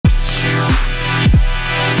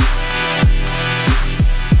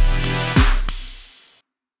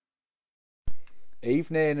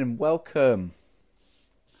Evening and welcome.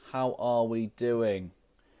 How are we doing?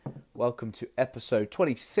 Welcome to episode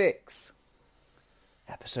 26.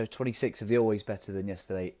 Episode 26 of the Always Better Than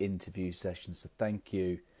Yesterday interview session. So thank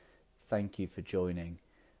you for joining.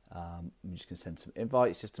 I'm just going to send some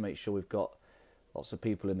invites just to make sure we've got lots of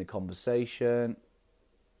people in the conversation.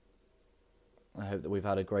 I hope that we've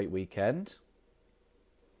had a great weekend.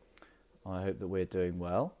 I hope that we're doing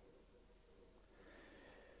well.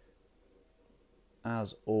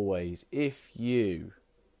 As always, if you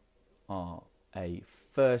are a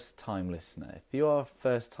first-time listener,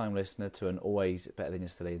 to an Always Better Than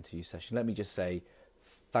Yesterday interview session, let me just say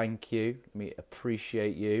thank you. Let me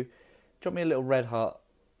appreciate you. Drop me a little red heart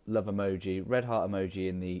emoji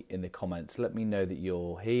in the comments. Let me know that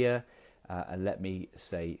you're here, and let me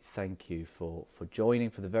say thank you for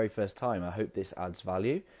joining for the very first time. I hope this adds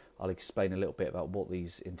value. I'll explain a little bit about what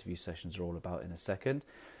these interview sessions are all about in a second.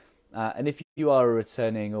 And if you are a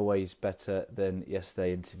returning Always Better Than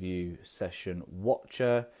Yesterday interview session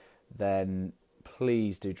watcher, then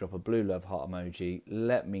please do drop a blue love heart emoji.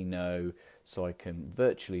 Let me know so I can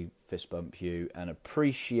virtually fist bump you and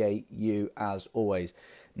appreciate you as always.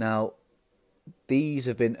 Now, these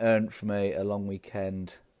have been earned from a long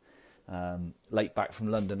weekend, late back from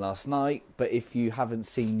London last night. But if you haven't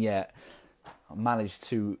seen yet, I managed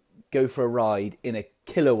to go for a ride in a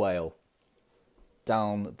killer whale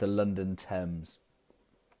down the London Thames.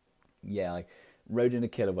 Yeah, I rode in a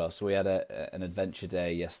killer whale, so we had an adventure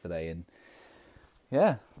day yesterday, and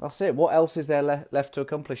yeah, that's it. What else is there left to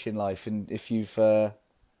accomplish in life? And if you've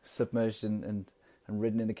submerged and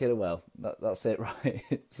ridden in a killer whale, that's it, right?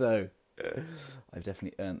 So I've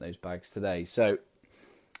definitely earned those bags today. So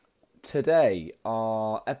today,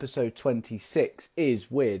 our episode 26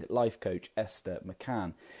 is with life coach Esther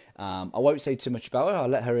McCann. I won't say too much about her. I'll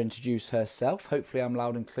let her introduce herself. Hopefully I'm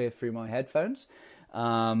loud and clear through my headphones.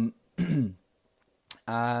 And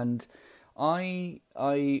I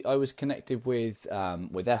was connected with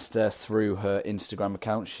Esther through her Instagram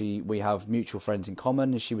account. We have mutual friends in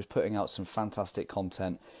common, and she was putting out some fantastic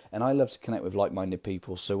content. And I love to connect with like-minded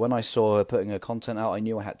people. So when I saw her putting her content out, I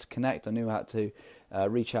knew I had to connect. I knew I had to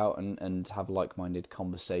reach out and have like-minded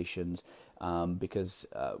conversations. Because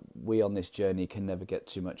we on this journey can never get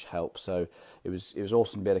too much help. So it was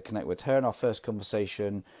awesome to be able to connect with her. And our first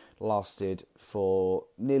conversation lasted for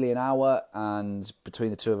nearly an hour, and between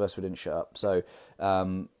the two of us, we didn't shut up. So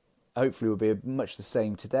hopefully we'll be much the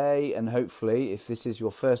same today. And hopefully, if this is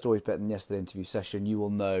your first Always Better Than Yesterday interview session, you will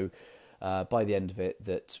know by the end of it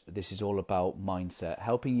that this is all about mindset,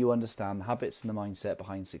 helping you understand the habits and the mindset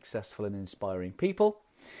behind successful and inspiring people.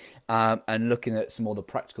 And looking at some of the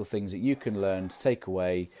practical things that you can learn to take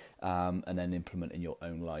away and then implement in your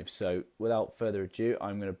own life. So without further ado,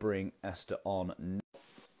 I'm going to bring Esther on.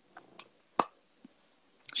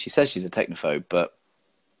 She says she's a technophobe, but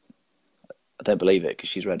I don't believe it because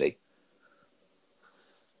she's ready.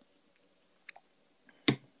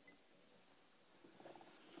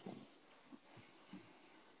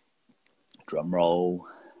 Drum roll,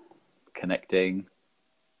 connecting.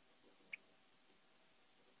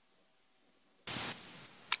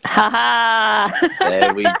 Haha!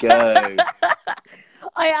 There we go.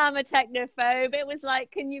 I am a technophobe. It was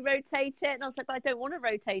like, can you rotate it? And I was like, I don't want to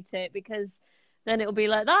rotate it because then it'll be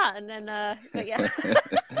like that. And then, but yeah.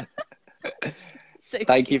 So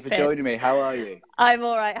Thank you for joining me. How are you? I'm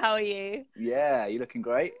all right. How are you? Yeah, you're looking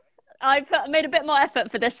great. I made a bit more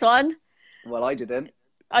effort for this one. Well, I didn't.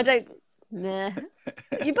 I don't. Nah.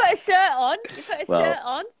 You put a shirt on. Shirt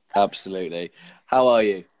on. Absolutely. How are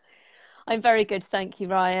you? I'm very good, thank you,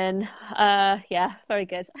 Ryan. Yeah, very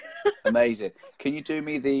good. Amazing. Can you do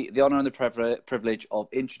me the honour and the privilege of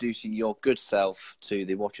introducing your good self to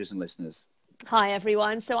the watchers and listeners? Hi,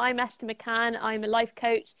 everyone. So I'm Esther McCann. I'm a life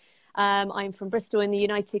coach. I'm from Bristol in the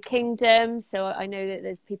United Kingdom. So I know that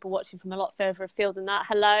there's people watching from a lot further afield than that.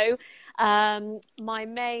 Hello. My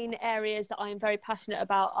main areas that I'm very passionate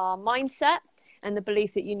about are mindset and the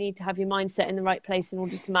belief that you need to have your mindset in the right place in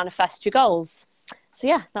order to manifest your goals. So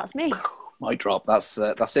yeah, that's me. My drop. That's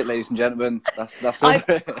it, ladies and gentlemen. That's all.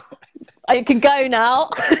 I can go now.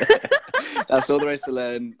 That's all there is to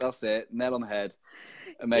learn. That's it. Nail on the head.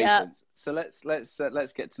 Amazing. Yeah. So let's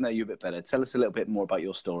get to know you a bit better. Tell us a little bit more about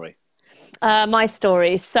your story. My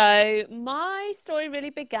story. So my story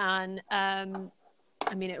really began.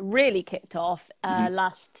 It really kicked off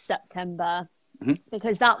last September.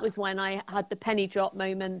 Because that was when I had the penny drop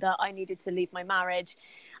moment that I needed to leave my marriage.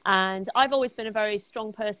 And I've always been a very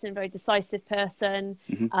strong person, very decisive person.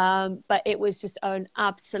 But it was just an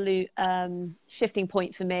absolute shifting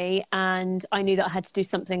point for me. And I knew that I had to do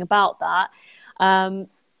something about that.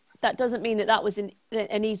 that doesn't mean that that was an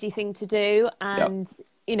easy thing to do. And,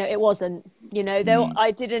 you know, it wasn't, you know, though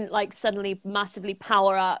I didn't like suddenly massively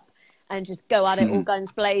power up and just go at it all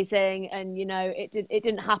guns blazing. And, you know, it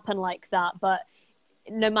didn't happen like that. But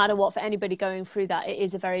no matter what, for anybody going through that, it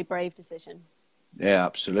is a very brave decision. Yeah,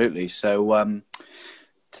 absolutely. So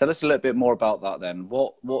tell us a little bit more about that then.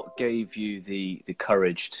 What gave you the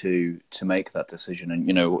courage to make that decision? And,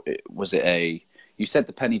 you know, was it you said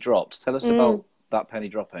the penny dropped. Tell us about that penny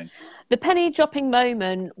dropping. The penny dropping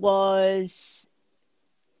moment was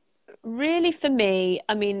really, for me,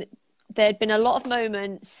 I mean, there'd been a lot of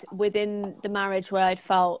moments within the marriage where I'd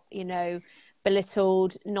felt, you know,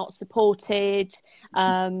 belittled, not supported.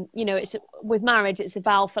 You know, it's with marriage, it's a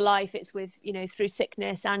vow for life. It's with, you know, through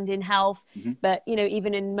sickness and in health. But, you know,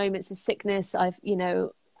 even in moments of sickness, you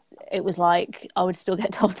know, it was like I would still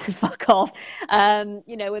get told to fuck off,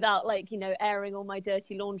 you know, without like, you know, airing all my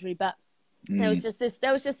dirty laundry. But there was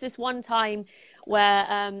just this one time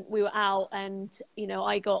where we were out and, you know,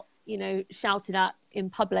 I got, you know, shouted at in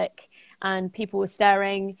public and people were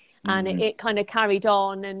staring, and it kind of carried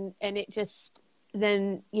on, and it just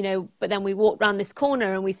then, you know, but then we walked around this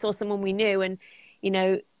corner and we saw someone we knew, and, you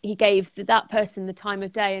know, he gave that person the time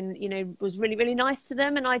of day and, you know, was really, really nice to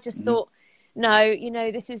them. And I just thought, no, you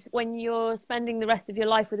know, this is when you're spending the rest of your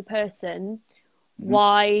life with a person,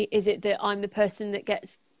 why is it that I'm the person that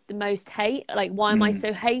gets the most hate? Like, why am I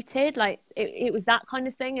so hated? Like, it was that kind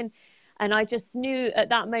of thing. And I just knew at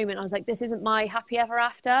that moment, I was like, this isn't my happy ever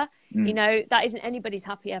after. You know, that isn't anybody's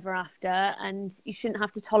happy ever after, and you shouldn't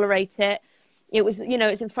have to tolerate it. It was, you know,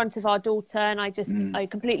 it's in front of our daughter, and I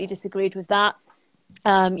completely disagreed with that.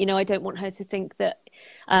 You know, I don't want her to think that,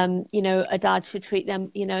 you know, a dad should treat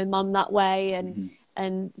them, you know, mum that way,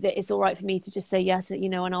 and that it's all right for me to just say yes, you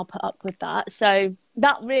know, and I'll put up with that. So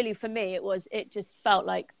that really, for me, it just felt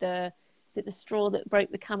like is it the straw that broke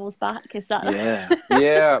the camel's back? Is that?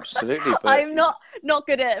 Yeah, absolutely. But I'm not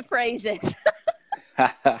good at phrases.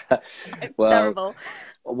 Well, terrible.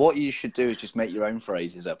 What you should do is just make your own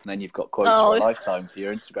phrases up, and then you've got quotes for a lifetime for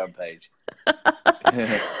your Instagram page.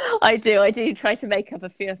 I do try to make up a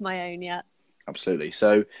few of my own. Yeah, absolutely.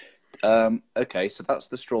 So, okay, so that's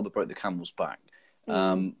the straw that broke the camel's back.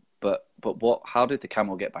 But what? How did the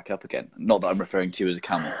camel get back up again? Not that I'm referring to you as a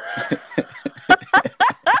camel.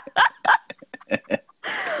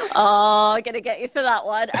 Oh, I'm gonna get you for that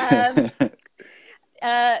one.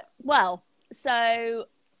 Well, so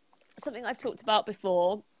something I've talked about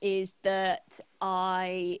before is that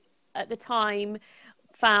I, at the time,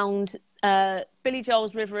 found Billy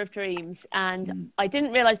Joel's River of Dreams, and I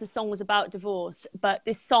didn't realize the song was about divorce, but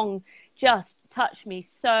this song just touched me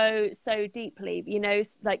so deeply. You know,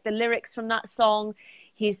 like the lyrics from that song,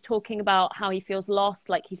 he's talking about how he feels lost,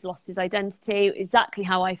 like he's lost his identity, exactly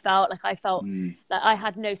how I felt. Like I felt that I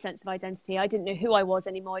had no sense of identity. I didn't know who I was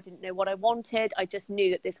anymore. I didn't know what I wanted. I just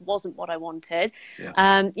knew that this wasn't what I wanted.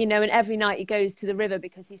 You know, and every night he goes to the river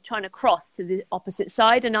because he's trying to cross to the opposite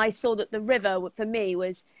side. And I saw that the river for me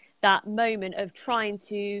was that moment of trying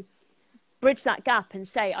to bridge that gap and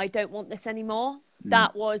say, I don't want this anymore.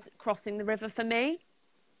 That was crossing the river for me.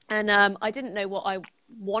 And I didn't know what I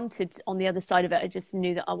wanted on the other side of it. I just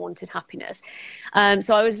knew that I wanted happiness.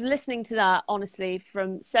 So I was listening to that, honestly,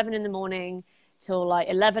 from 7 a.m. till like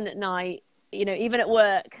 11 at night, you know, even at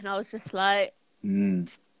work. And I was just like,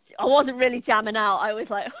 I wasn't really jamming out. I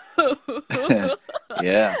was like,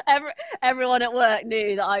 yeah. Everyone at work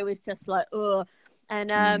knew that I was just like, oh.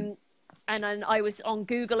 And then I was on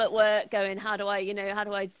Google at work going, how do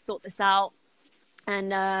I sort this out?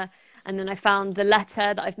 And then I found the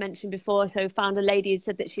letter that I've mentioned before. So found a lady who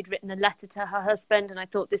said that she'd written a letter to her husband, and I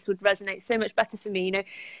thought this would resonate so much better for me. You know,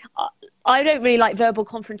 I don't really like verbal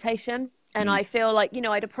confrontation, and I feel like, you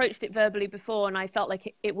know, I'd approached it verbally before, and I felt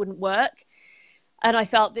like it wouldn't work. And I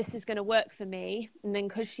felt this is going to work for me. And then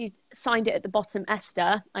because she signed it at the bottom,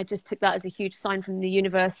 Esther, I just took that as a huge sign from the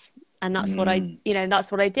universe. And that's what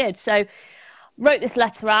that's what I did. So wrote this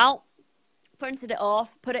letter out, printed it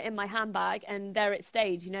off, put it in my handbag, and there it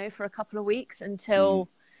stayed, you know, for a couple of weeks until,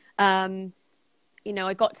 you know,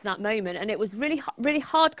 I got to that moment. And it was really, really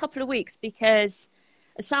hard couple of weeks because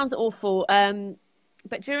it sounds awful.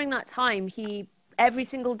 But during that time, every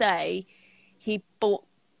single day, he bought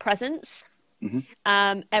presents.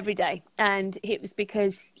 Every day, and it was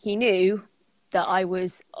because he knew that I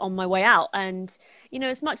was on my way out. And, you know,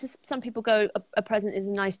 as much as some people go, a present is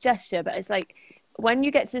a nice gesture, but it's like when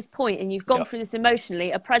you get to this point and you've gone through this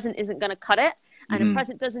emotionally, a present isn't going to cut it, and a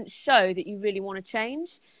present doesn't show that you really want to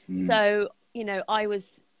change. So, you know,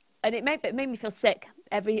 and it made me feel sick.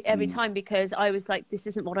 every time, because I was like, this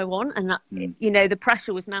isn't what I want. And that, you know, the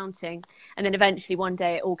pressure was mounting. And then eventually one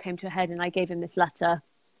day it all came to a head and I gave him this letter.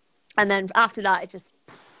 And then after that, it just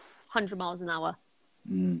 100 miles an hour.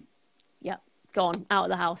 Yeah. Gone out of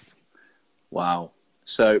the house. Wow.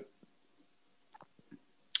 So,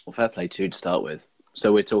 well, fair play to start with.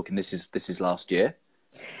 So we're talking, this is last year.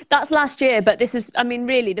 That's last year, but this is, I mean,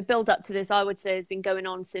 really the build up to this, I would say, has been going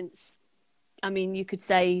on since, I mean, you could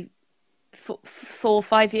say 4 or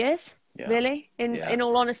 5 years, really, in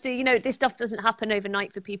all honesty. You know, this stuff doesn't happen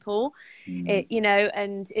overnight for people, you know,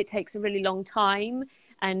 and it takes a really long time.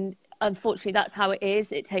 And unfortunately, that's how it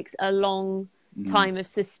is. It takes a long time of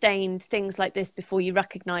sustained things like this before you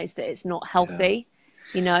recognize that it's not healthy,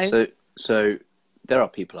 you know. So there are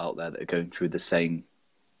people out there that are going through the same,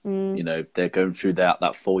 you know, they're going through that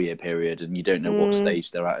 4-year period and you don't know what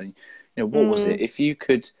stage they're at. And, you know, what was it? If you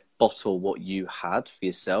could bottle what you had for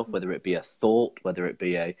yourself, whether it be a thought, whether it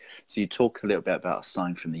be so you talk a little bit about a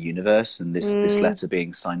sign from the universe and this letter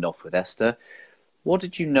being signed off with Esther. What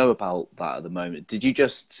did you know about that at the moment? Did you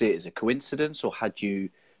just see it as a coincidence, or had you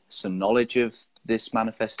some knowledge of this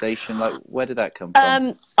manifestation? Like, where did that come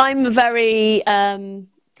from? I'm a very,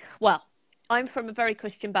 well, I'm from a very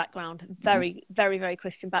Christian background, very, very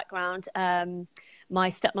Christian background. My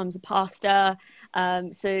stepmom's a pastor.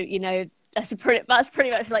 So, you know, that's pretty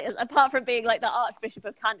much like, apart from being like the Archbishop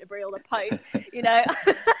of Canterbury or the Pope, you know,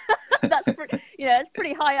 that's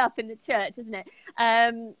pretty high up in the church, isn't it?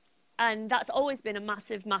 And that's always been a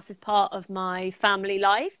massive part of my family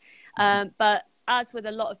life. But as with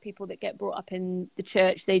a lot of people that get brought up in the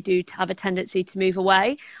church, they do have a tendency to move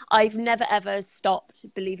away. I've never, ever stopped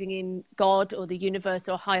believing in God or the universe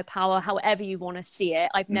or higher power, however you want to see it.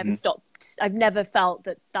 I've never stopped. I've never felt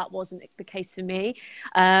that wasn't the case for me.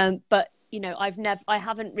 But, you know, I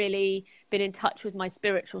haven't really been in touch with my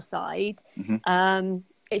spiritual side.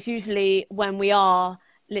 It's usually when we are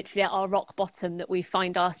literally at our rock bottom that we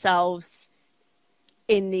find ourselves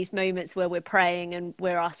in these moments where we're praying and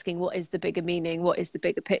we're asking, what is the bigger meaning? What is the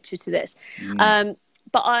bigger picture to this? But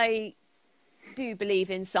I do believe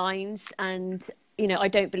in signs, and, you know, I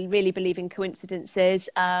don't really believe in coincidences.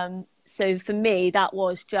 So for me, that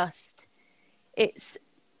was just, it's,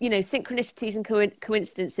 you know, synchronicities and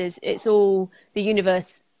coincidences. It's all the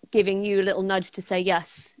universe giving you a little nudge to say,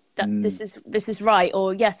 yes, that this is right.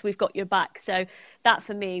 Or yes, we've got your back. So that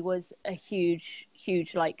for me was a huge,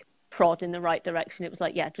 like, prod in the right direction. It was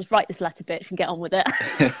like, yeah, just write this letter, bitch, and get on with it.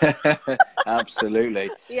 Absolutely.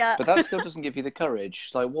 Yeah. But that still doesn't give you the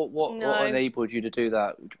courage. Like, what enabled you to do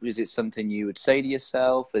that? Is it something you would say to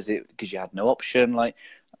yourself? Is it because you had no option? Like,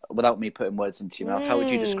 without me putting words into your mouth, how would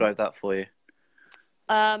you describe that for you?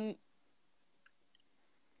 Do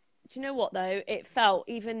you know what, though? It felt,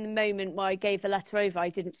 even the moment where I gave the letter over, I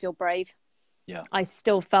didn't feel brave. Yeah. I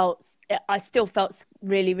still felt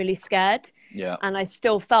really, really scared. Yeah. And I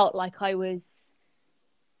still felt like I was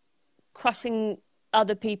crushing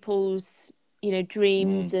other people's, you know,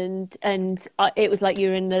 dreams, and it was like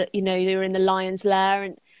you're in the lion's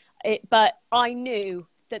lair, but I knew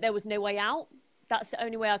that there was no way out. That's the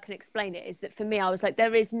only way I can explain it, is that for me, I was like,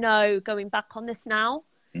 there is no going back on this now.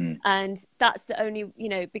 And that's the only, you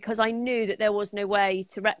know, because I knew that there was no way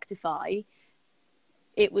to rectify.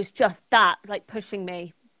 It was just that, like, pushing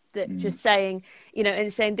me, that just saying, you know,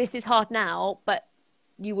 and saying, this is hard now, but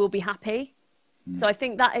you will be happy. So I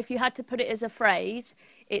think that if you had to put it as a phrase,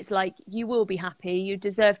 it's like, you will be happy, you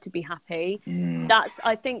deserve to be happy.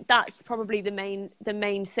 I think that's probably the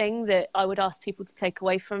main thing that I would ask people to take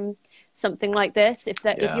away from something like this. If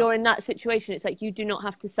you're in that situation, it's like, you do not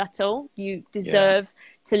have to settle. You deserve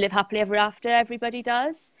to live happily ever after. Everybody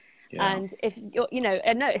does. Yeah. And if you're, you know,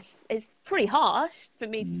 and no, it's pretty harsh for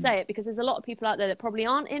me to say it, because there's a lot of people out there that probably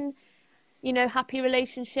aren't in, you know, happy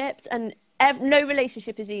relationships, and no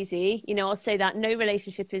relationship is easy. You know, I'll say that no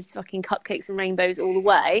relationship is fucking cupcakes and rainbows all the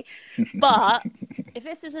way. But if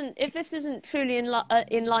this isn't truly in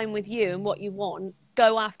line with you and what you want,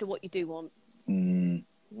 go after what you do want.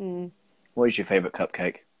 What is your favourite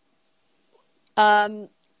cupcake? I'm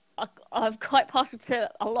quite partial to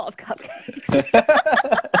a lot of cupcakes.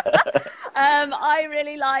 I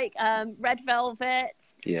really like red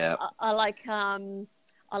velvet. Yeah. I like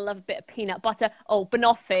I love a bit of peanut butter. Oh,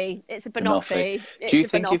 banoffee. It's a banoffee. Do you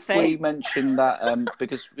think if we mentioned that,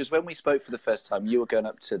 because when we spoke for the first time, you were going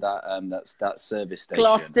up to that that service station.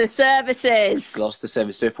 Gloucester Services.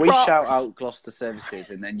 So if we shout out Gloucester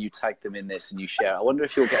Services and then you tag them in this and you share, I wonder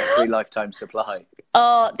if you'll get a free lifetime supply.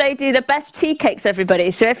 Oh, they do the best tea cakes,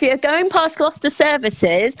 everybody. So if you're going past Gloucester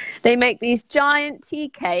Services, they make these giant tea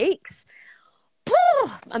cakes.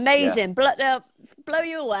 Amazing. blow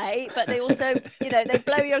you away, but they also, they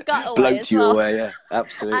blow your gut away Bloat as you well. away, yeah,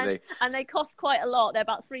 absolutely. And they cost quite a lot. They're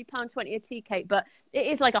about £3.20 a tea cake, but it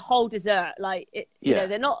is like a whole dessert. Like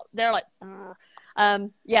they're like,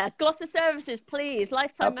 Gloucester Services, please,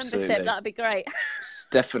 lifetime membership. That'd be great.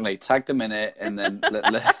 Definitely tag them in it, and then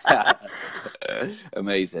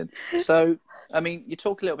amazing. So, I mean, you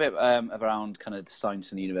talk a little bit around kind of the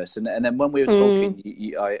science in the universe, and then when we were talking,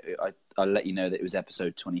 I let you know that it was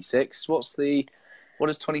episode 26. What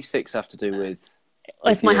does 26 have to do with?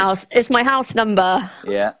 It's my house. It's my house number.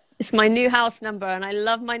 Yeah. It's my new house number, and I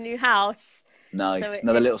love my new house. Nice. So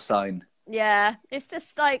another little sign. Yeah, it's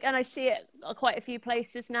just like, and I see it quite a few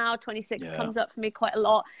places now. 26 comes up for me quite a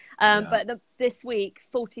lot. But this week,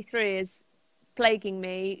 43 is plaguing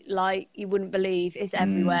me like you wouldn't believe. It's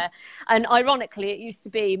everywhere. And ironically, it used to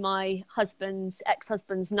be my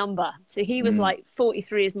ex-husband's number. So he was like,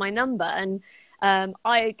 43 is my number. And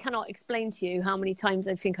I cannot explain to you how many times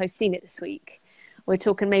I think I've seen it this week. We're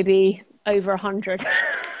talking maybe over 100.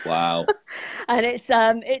 Wow. And it's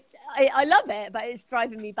I love it, but it's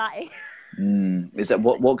driving me batty. Is that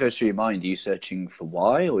what goes through your mind? Are you searching for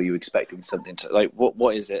why, or are you expecting something to like?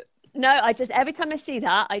 What is it? No, every time I see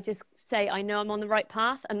that, I just say I know I'm on the right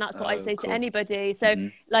path, and that's what I say to anybody. So,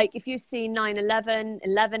 like if you see 9/11,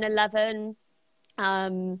 11/11,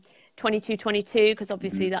 22/22, because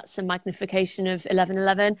obviously that's a magnification of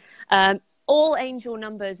 11/11. All angel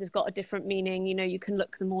numbers have got a different meaning. You can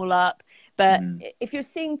look them all up. But if you're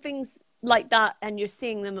seeing things like that and you're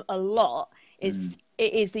seeing them a lot, it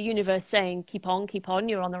is the universe saying, keep on,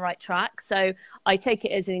 you're on the right track. So I take it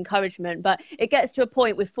as an encouragement. But it gets to a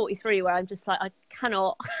point with 43 where I'm just like, I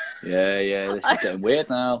cannot. Yeah, this is getting weird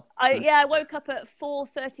now. I woke up at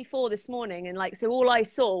 4:34 this morning, and so all I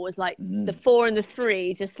saw was like the 4 and the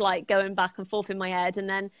 3 just like going back and forth in my head. And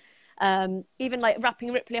then even like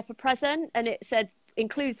wrapping Ripley up a present, and it said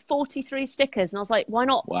includes 43 stickers, and I was like, why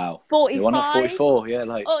not? Wow. 45? Why not 44? Yeah,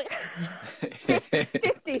 like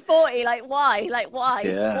 50, 40, like why?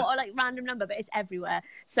 Yeah. What a random number, but it's everywhere.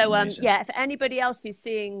 So for anybody else who's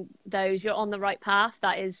seeing those, you're on the right path.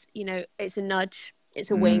 That is, it's a nudge, it's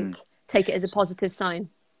a wink. Take it as a positive sign.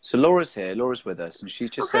 So Laura's here. Laura's with us, and she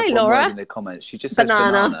just said Laura. one word in the comments. She just says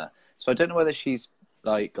banana. So I don't know whether she's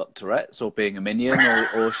like got Tourette's or being a minion,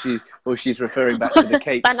 or she's referring back to the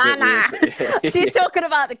cakes. Banana. She's talking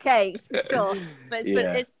about the cakes for sure, but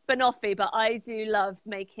it's banoffee. But I do love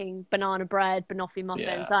making banana bread, banoffee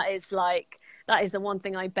muffins. Yeah. That is the one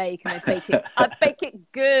thing I bake, and I bake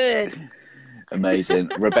it good. Amazing.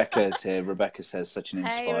 Rebecca's here. Rebecca says such an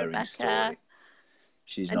inspiring story.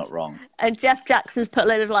 She's not wrong. And Jeff Jackson's put a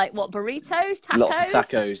load of burritos, tacos. Lots of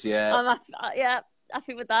tacos, yeah. I'm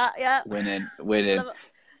happy with that, yeah. Winning.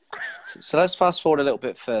 So let's fast forward a little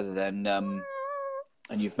bit further then. And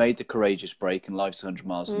you've made the courageous break, and life's 100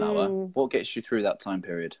 miles an hour. What gets you through that time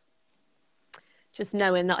period? Just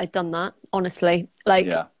knowing that I'd done that, honestly.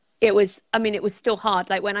 It was still hard.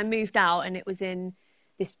 Like when I moved out and it was in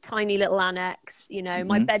this tiny little annex,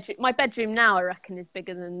 my bedroom now I reckon is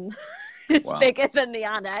bigger than bigger than the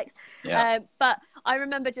annex. Yeah. But I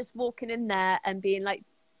remember just walking in there and being like,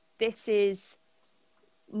 this is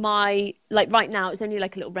my, right now it's only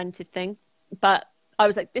like a little rented thing, but I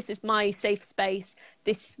was like, this is my safe space.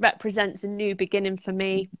 This represents a new beginning for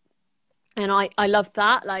me. And I loved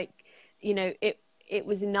that. It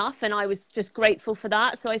was enough, and I was just grateful for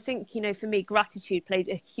that. So I think, for me, gratitude played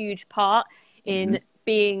a huge part in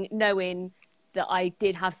knowing that I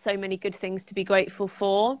did have so many good things to be grateful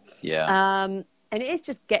for. Yeah. And it is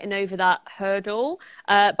just getting over that hurdle.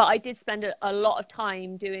 But I did spend a lot of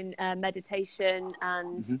time doing meditation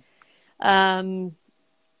and,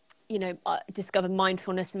 discover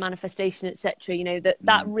mindfulness and manifestation, etc.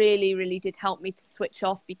 That really, really did help me to switch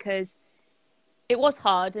off, because it was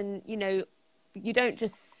hard. And, you don't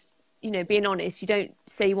just, being honest, you don't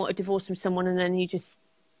say you want a divorce from someone and then you just,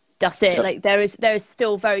 that's it. Yep. There is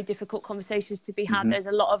still very difficult conversations to be had. There's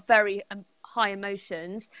a lot of very high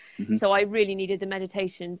emotions. So I really needed the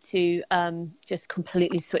meditation to just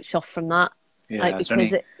completely switch off from that. Yeah.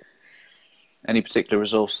 Any particular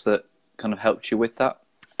resource that kind of helped you with that?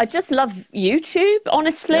 I just love YouTube,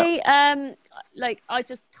 honestly. Yep. I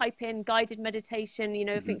just type in guided meditation.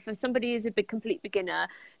 I think for somebody who's a complete beginner,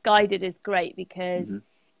 guided is great, because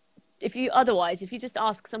if you just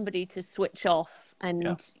ask somebody to switch off, and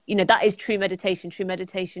that is true meditation. True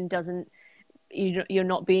meditation doesn't, you're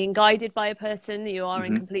not being guided by a person, you are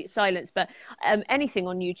in complete silence. But anything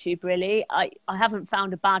on YouTube, really, I haven't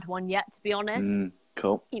found a bad one yet, to be honest.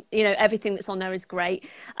 Cool. Everything that's on there is great.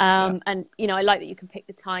 And I like that you can pick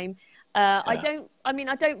the time. I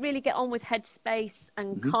don't really get on with Headspace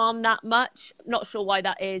and Calm that much. Not sure why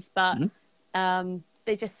that is, but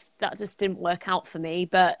that just didn't work out for me.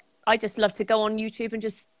 But I just love to go on YouTube and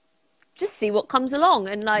just see what comes along,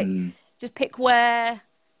 and like just pick where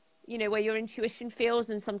your intuition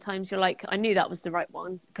feels. And sometimes you're like, I knew that was the right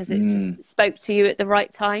one because it just spoke to you at the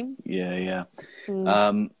right time. Yeah.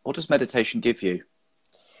 What does meditation give you?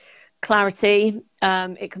 Clarity.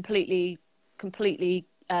 It completely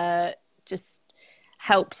just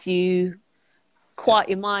helps you quiet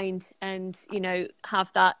your mind and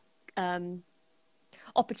have that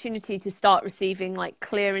opportunity to start receiving like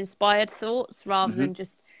clear, inspired thoughts rather than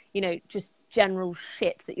just general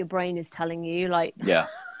shit that your brain is telling you. Like yeah.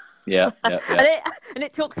 and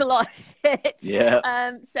it talks a lot of shit.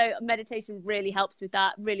 So meditation really helps with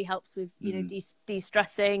that. Really helps with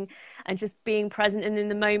de-stressing and just being present and in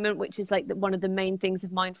the moment, which is like one of the main things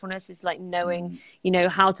of mindfulness, is like knowing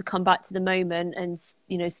how to come back to the moment and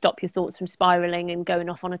stop your thoughts from spiraling and going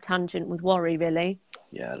off on a tangent with worry, really.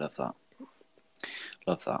 Yeah, I love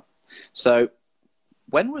that. So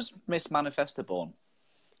when was Miss Manifesta born?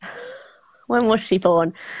 When was she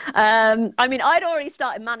born? I mean, I'd already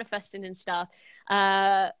started manifesting and stuff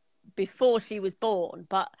before she was born,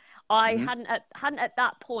 but I hadn't at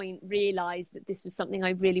that point realised that this was something I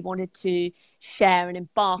really wanted to share and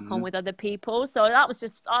embark on with other people. So I was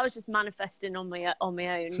just manifesting on my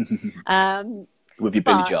own. With your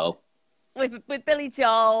Billy Joel. With Billy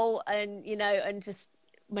Joel, and and just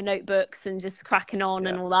my notebooks and just cracking on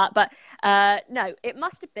and all that. But no, it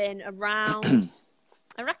must have been around.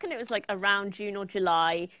 I reckon it was like around June or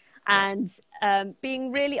July. And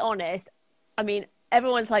being really honest, I mean,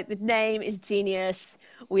 everyone's like, the name is genius.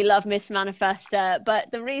 We love Miss Manifesta.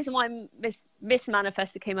 But the reason why Miss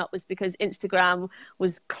Manifesta came up was because Instagram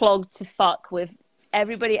was clogged to fuck with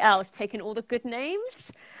everybody else taking all the good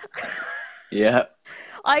names. Yeah.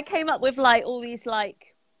 I came up with like all these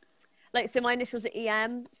like so my initials are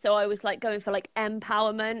EM. So I was like going for like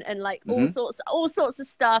empowerment and like all sorts of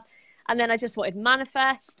stuff. And then I just wanted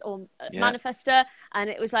manifest or manifester, and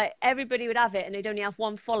it was like everybody would have it, and they'd only have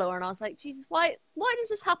one follower. And I was like, Jesus, why does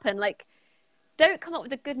this happen? Like, don't come up with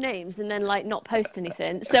the good names and then like not post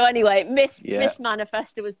anything. So anyway, Miss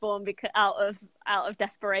Manifester was born out of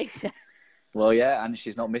desperation. Well, yeah, and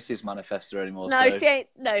she's not Mrs. Manifester anymore. No, so. she ain't.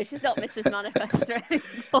 No, she's not Mrs. Manifester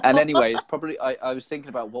anymore. And anyway, it's probably I was thinking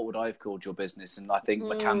about what would I have called your business, and I think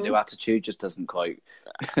McCann-do attitude just doesn't quite.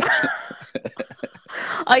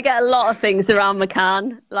 I get a lot of things around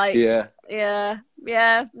McCann, like McCann,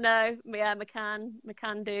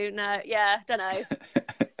 McCann-do, no, don't know.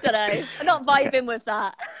 I'm not vibing with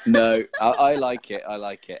that. No, I like it,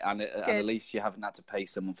 and at least you haven't had to pay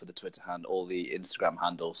someone for the Twitter handle or the Instagram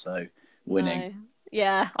handle, so winning. No.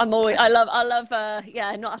 Yeah, I love not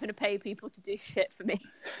having to pay people to do shit for me.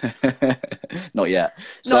 Not yet.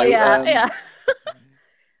 So, yeah.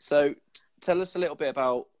 So tell us a little bit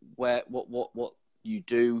about what you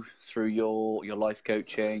do through your life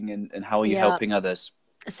coaching and how are you helping others?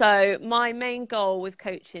 So my main goal with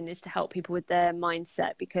coaching is to help people with their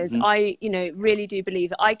mindset, because I, really do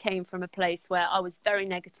believe I came from a place where I was very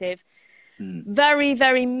negative, very,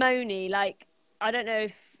 very moany. Like, I don't know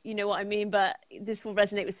if you know what I mean, but this will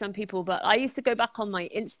resonate with some people. But I used to go back on my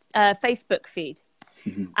Facebook feed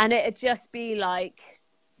and it'd just be like,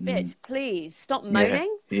 bitch, please stop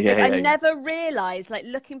moaning. I never realized, like,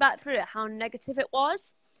 looking back through it, how negative it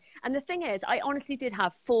was. And the thing is, I honestly did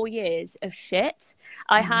have 4 years of shit.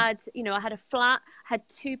 I had a flat, had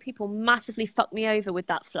 2 people massively fuck me over with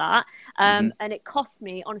that flat. And it cost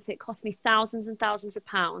me thousands and thousands of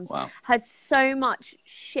pounds. Wow. Had so much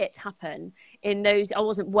shit happen in those. I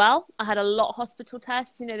wasn't well. I had a lot of hospital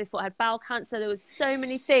tests. They thought I had bowel cancer. There was so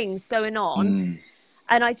many things going on.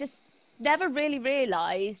 And I just never really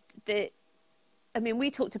realized that. I mean,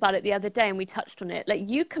 we talked about it the other day and we touched on it. Like,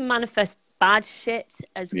 you can manifest bad shit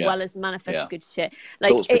as well as manifest good shit.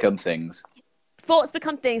 Like, thoughts become things. Thoughts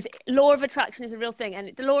become things. Law of attraction is a real thing.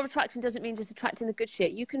 And the law of attraction doesn't mean just attracting the good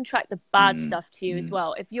shit. You can attract the bad stuff to you as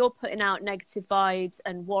well. If you're putting out negative vibes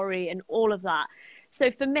and worry and all of that.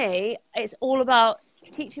 So for me, it's all about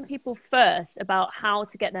teaching people first about how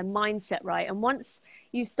to get their mindset right. And once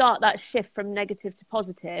you start that shift from negative to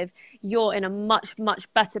positive, you're in a much,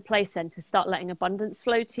 much better place then to start letting abundance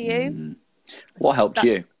flow to you. What helped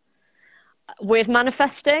you? With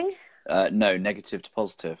manifesting? No, negative to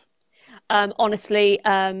positive. Honestly,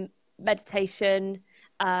 meditation,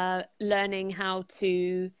 learning how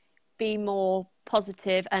to be more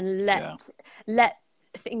positive and let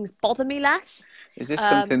things bother me less. Is this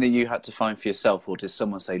something that you had to find for yourself, or did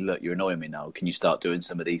someone say, look, you're annoying me now, can you start doing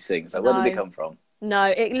some of these things? Like, where did they come from? No,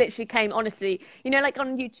 it literally came, honestly, you know, like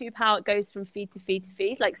on YouTube, how it goes from feed to feed to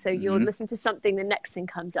feed. Like, so you'll listen to something, the next thing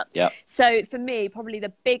comes up. Yeah. So for me, probably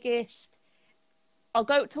the biggest, I'll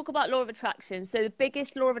go talk about law of attraction. So the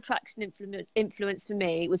biggest law of attraction influence for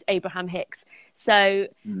me was Abraham Hicks. So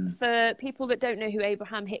for people that don't know who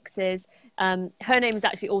Abraham Hicks is, her name is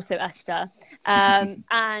actually also Esther.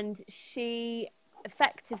 And she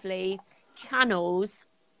effectively channels,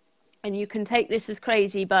 and you can take this as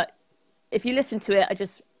crazy, but if you listen to it,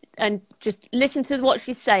 just listen to what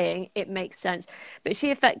she's saying, it makes sense. But she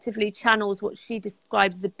effectively channels what she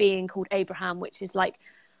describes as a being called Abraham, which is like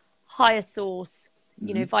higher source,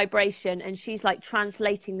 you know, vibration. And she's like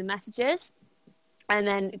translating the messages and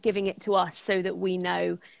then giving it to us so that we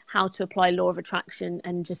know how to apply law of attraction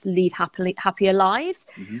and just lead happier lives.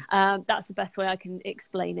 That's the best way I can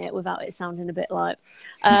explain it without it sounding a bit like,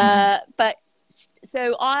 but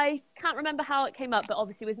so I can't remember how it came up, but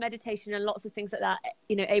obviously with meditation and lots of things like that,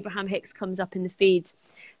 you know, Abraham Hicks comes up in the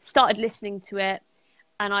feeds, started listening to it.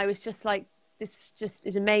 And I was just like, this just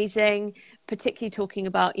is amazing, particularly talking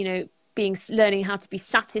about, you know, learning how to be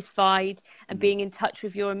satisfied and being in touch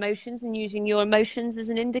with your emotions and using your emotions as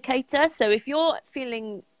an indicator. So if your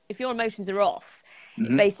emotions are off,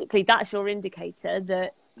 basically that's your indicator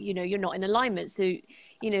that, you know, you're not in alignment. So,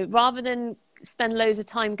 you know, rather than spend loads of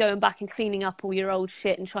time going back and cleaning up all your old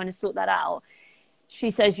shit and trying to sort that out,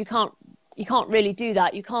 she says you can't really do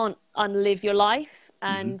that. You can't unlive your life.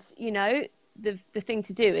 And, you know, the thing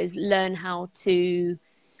to do is learn how to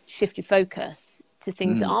shift your focus to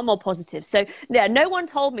things that are more positive. So yeah, no one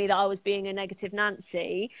told me that I was being a negative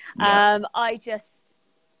Nancy. I just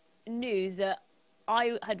knew that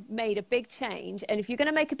I had made a big change. And if you're going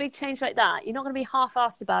to make a big change like that, you're not going to be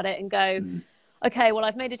half-assed about it and go, okay, well,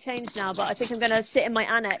 I've made a change now, but I think I'm going to sit in my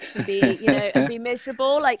annex and be, you know, and be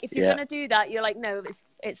miserable. Like, if you're going to do that, you're like, no,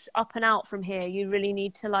 it's up and out from here. You really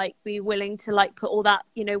need to like be willing to like put all that,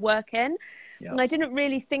 you know, work in. And I didn't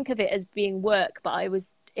really think of it as being work, but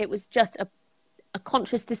it was just a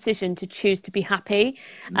conscious decision to choose to be happy.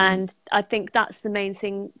 And I think that's the main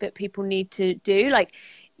thing that people need to do. Like,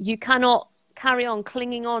 you cannot carry on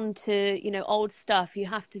clinging on to, you know, old stuff. You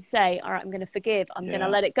have to say, all right, I'm going to forgive, I'm going to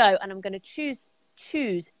let it go, and I'm going to choose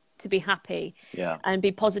to be happy and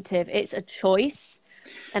be positive. It's a choice.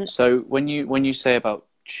 And so when you say about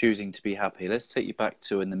choosing to be happy, let's take you back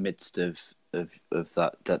to in the midst of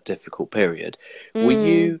that difficult period.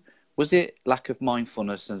 Was it lack of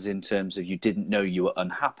mindfulness, as in terms of you didn't know you were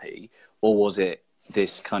unhappy, or was it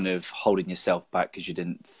this kind of holding yourself back because you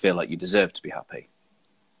didn't feel like you deserved to be happy?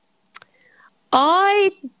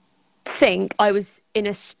 I think I was in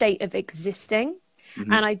a state of existing,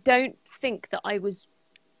 and I don't think that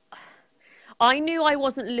I knew I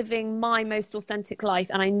wasn't living my most authentic life,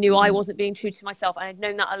 and I knew I wasn't being true to myself, and I'd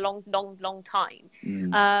known that a long time.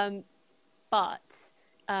 But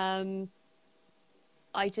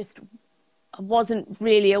I just wasn't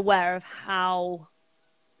really aware of how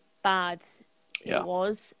bad it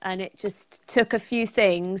was, and it just took a few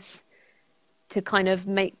things to kind of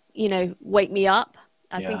make, you know, wake me up.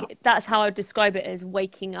 I think that's how I would describe it, as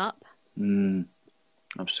waking up.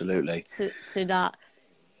 Absolutely. To that.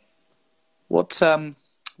 What sort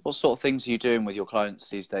of things are you doing with your clients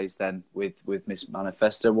these days then with Miss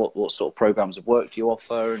Manifesta? What sort of programs of work do you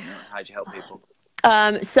offer, and how do you help people?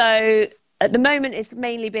 So at the moment, it's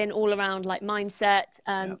mainly been all around like mindset.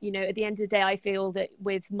 You know, at the end of the day, I feel that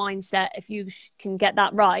with mindset, if you can get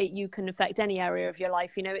that right, you can affect any area of your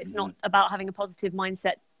life. You know, it's not about having a positive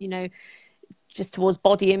mindset, you know, just towards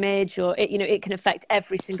body image, or it, you know, it can affect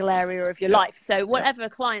every single area of your life. So whatever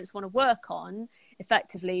clients want to work on,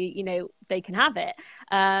 effectively, you know, they can have it.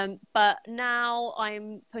 But now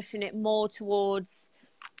I'm pushing it more towards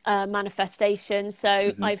manifestation.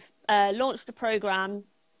 So I've launched a program.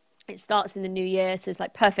 It starts in the new year, so it's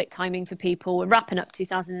like perfect timing for people. We're wrapping up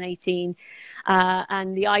 2018,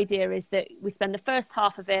 and the idea is that we spend the first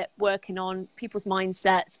half of it working on people's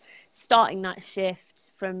mindsets, starting that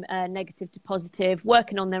shift from negative to positive,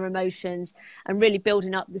 working on their emotions, and really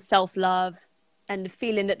building up the self-love and the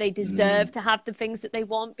feeling that they deserve to have the things that they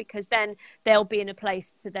want, because then they'll be in a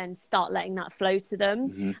place to then start letting that flow to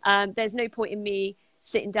them. There's no point in me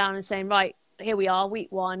sitting down and saying, right, here we are,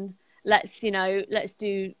 week 1. Let's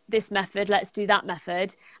do this method, let's do that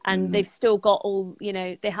method. And they've still got all, you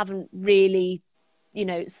know, they haven't really, you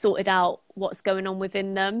know, sorted out what's going on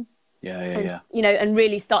within them. You know, and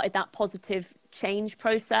really started that positive change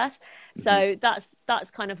process. So that's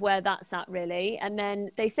kind of where that's at, really. And then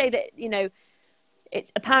they say that, you know,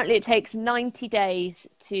 apparently it takes 90 days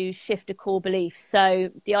to shift a core belief. So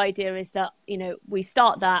the idea is that, you know, we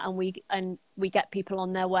start that and we get people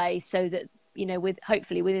on their way, so that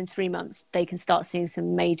hopefully within 3 months, they can start seeing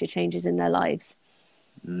some major changes in their lives.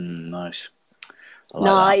 Nice. I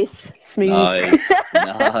like Nice. that. Smooth.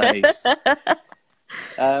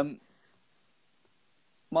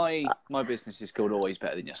 Nice. My business is called Always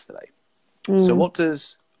Better Than Yesterday. So what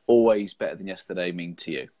does always better than yesterday mean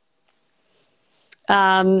to you?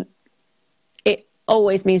 It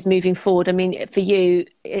always means moving forward. I mean, for you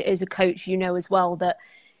as a coach, as well that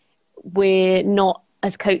we're not,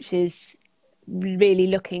 as coaches, really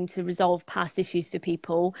looking to resolve past issues for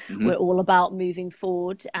people. We're all about moving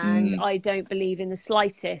forward, and I don't believe in the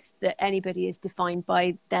slightest that anybody is defined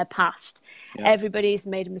by their past. Everybody's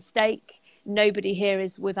made a mistake. Nobody here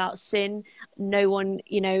is without sin. No one,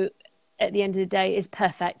 at the end of the day, is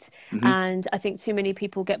perfect. And I think too many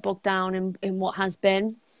people get bogged down in what has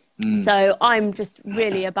been. So I'm just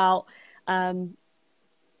really about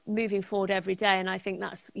moving forward every day. And I think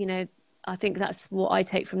that's what I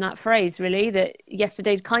take from that phrase, really, that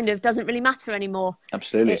yesterday kind of doesn't really matter anymore.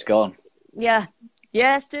 Absolutely. It's gone. Yeah.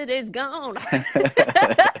 Yesterday's gone.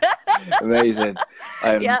 Amazing.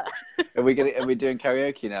 Yeah. Are we doing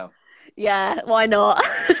karaoke now? Yeah, why not?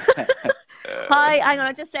 Hi, hang on,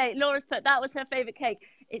 I just say Laura's put that was her favourite cake.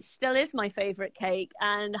 It still is my favourite cake.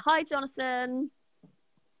 And hi, Jonathan.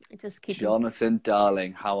 Jonathan,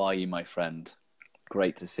 darling, how are you, my friend?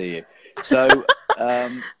 Great to see you. So,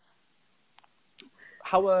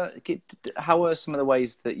 how are some of the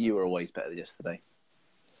ways that you were always better than yesterday?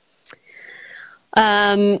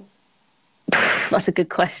 That's a good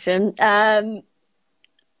question.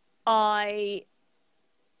 I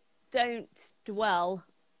don't dwell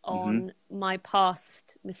on my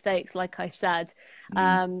past mistakes, like I said,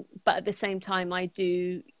 but at the same time, I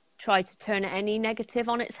do try to turn any negative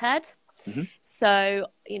on its head. So,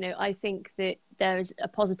 I think that there's a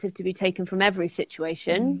positive to be taken from every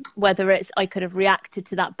situation, whether it's I could have reacted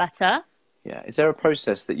to that better. Yeah. Is there a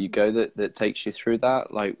process that you go that takes you through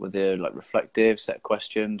that? Like, with a reflective set of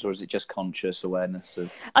questions, or is it just conscious awareness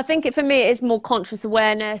of? I think for me, it's more conscious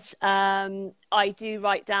awareness. I do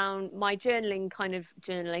write down my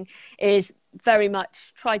journaling is very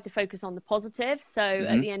much try to focus on the positive. So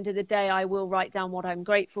at the end of the day, I will write down what I'm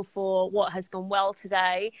grateful for, what has gone well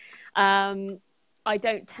today. I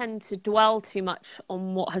don't tend to dwell too much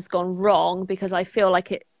on what has gone wrong because I feel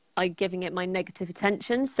like I'm giving it my negative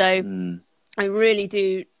attention. So I really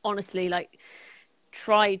do honestly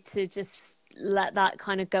try to just let that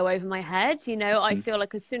kind of go over my head. I feel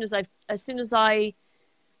like as soon as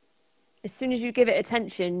you give it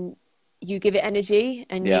attention, you give it energy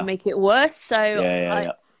and you make it worse.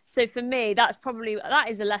 So so for me, that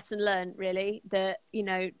is a lesson learned, really, that,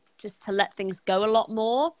 just to let things go a lot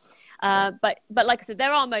more. But like I said,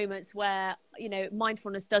 there are moments where,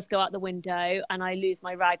 mindfulness does go out the window and I lose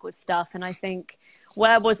my rag with stuff. And I think,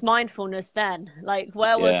 where was mindfulness then?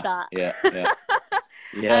 Where was that? Yeah.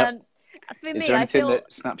 For Is me, there anything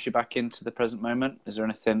that snaps you back into the present moment? Is there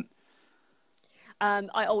anything?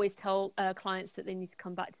 I always tell clients that they need to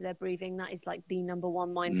come back to their breathing. That is the number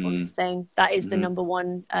one mindfulness thing. That is the number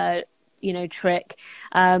one, trick.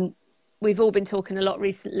 We've all been talking a lot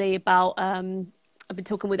recently about, I've been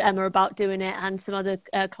talking with Emma about doing it and some other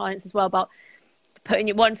clients as well about putting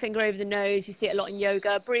your one finger over the nose. You see it a lot in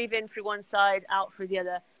yoga. Breathe in through one side, out through the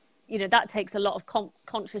other. That takes a lot of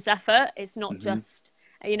conscious effort. It's not just,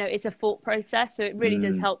 it's a thought process. So it really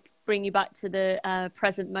does help bring you back to the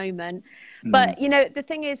present moment. But, the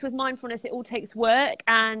thing is with mindfulness, it all takes work,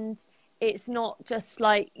 and it's not just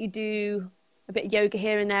you do a bit of yoga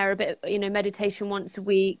here and there, a bit of, meditation once a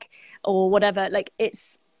week or whatever.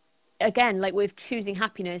 It's, again, with choosing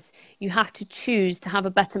happiness, you have to choose to have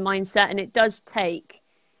a better mindset, and it does take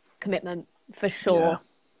commitment for sure.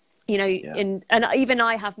 And even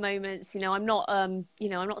I have moments, I'm not I'm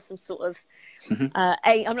not some sort of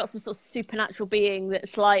I'm not some sort of supernatural being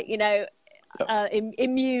that's immune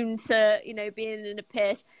to being in a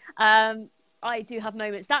piss. I do have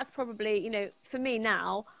moments. That's probably, for me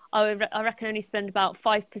now, I reckon only spend about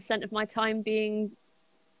 5% of my time being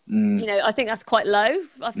I think that's quite low.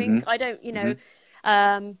 I think I don't,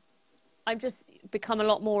 I've just become a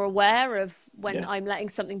lot more aware of when I'm letting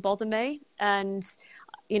something bother me. And,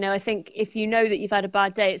 I think if you know that you've had a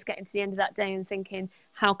bad day, it's getting to the end of that day and thinking,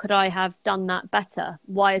 how could I have done that better?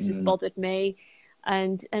 Why has this bothered me?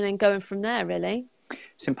 And then going from there, really.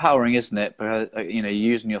 It's empowering, isn't it? But, you're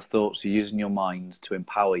using your thoughts, you're using your mind to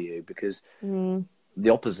empower you, because the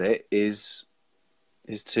opposite is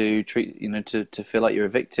to treat, to feel like you're a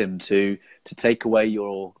victim, to take away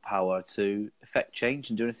your power to affect change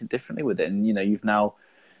and do anything differently with it. And, you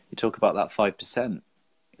talk about that 5%.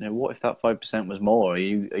 what if that 5% was more? Are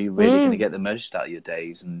you really going to get the most out of your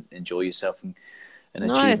days and enjoy yourself and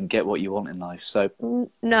achieve and get what you want in life? So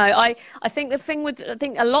no, I think the thing with, I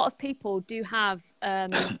think a lot of people do have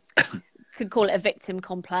could call it a victim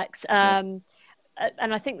complex, and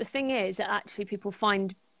I think the thing is that actually people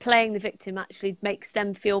find playing the victim actually makes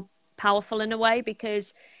them feel powerful in a way,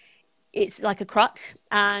 because it's like a crutch,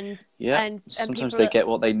 and sometimes they get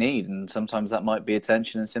what they need, and sometimes that might be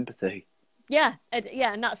attention and sympathy.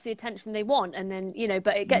 And that's the attention they want, and then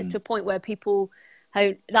but it gets to a point where people,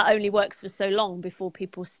 that only works for so long before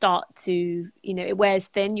people start to, it wears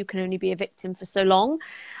thin. You can only be a victim for so long.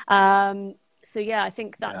 So I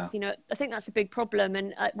think that's I think that's a big problem,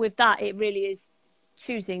 and with that, it really is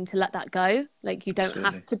choosing to let that go. Like, you don't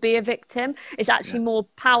have to be a victim. It's actually more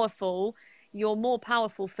powerful. You're more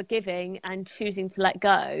powerful forgiving and choosing to let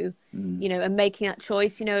go, and making that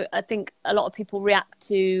choice. I think a lot of people react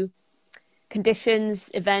to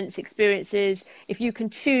conditions, events, experiences. If you can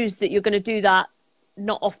choose that you're going to do that,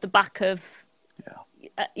 not off the back of,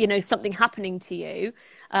 something happening to you.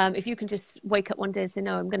 If you can just wake up one day and say,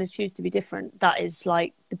 no, I'm going to choose to be different. That is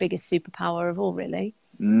like the biggest superpower of all, really.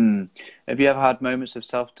 Have you ever had moments of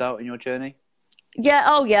self-doubt in your journey? Yeah.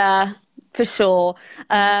 Oh yeah, for sure.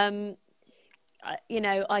 I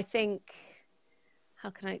think, how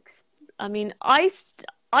can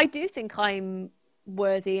I do think I'm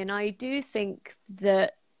worthy, and I do think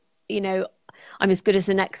that, I'm as good as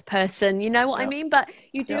the next person, you know what I mean? But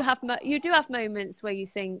you do have moments where you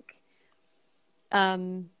think,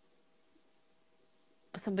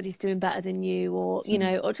 somebody's doing better than you, or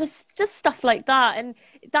or just stuff like that, and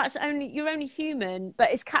you're only human.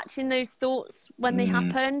 But it's catching those thoughts when they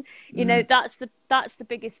happen. That's the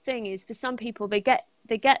biggest thing. Is for some people, they get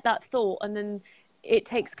that thought, and then it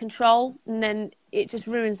takes control, and then it just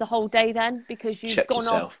ruins the whole day then, because you've gone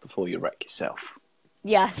yourself off before you wreck yourself.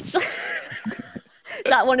 Yes. Is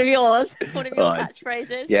that one of yours? One of your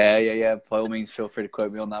catchphrases? Yeah. By all means, feel free to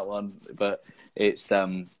quote me on that one. But it's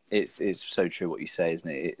so true what you say, isn't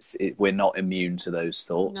it? We're not immune to those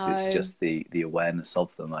thoughts. No. It's just the awareness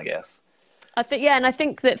of them, I guess. I think, and I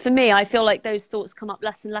think that for me, I feel like those thoughts come up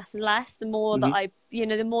less and less and less. The more that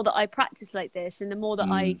the more that I practice like this, and the more that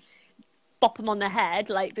I bop them on the head,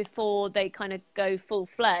 like before they kind of go full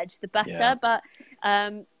fledged, the better. Yeah. But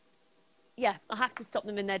I have to stop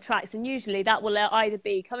them in their tracks, and usually that will either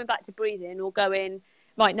be coming back to breathing or going,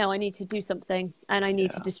 right, no, I need to do something, and I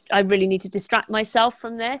need I really need to distract myself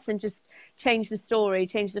from this and just change the story,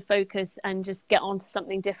 change the focus, and just get on to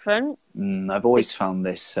something different. I've always found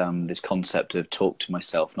this this concept of talk to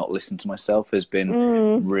myself, not listen to myself, has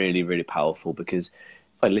been really, really powerful, because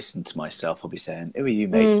if I listen to myself, I'll be saying, who are you,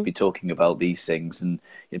 mate, to be talking about these things? And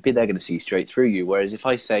they're going to see straight through you. Whereas if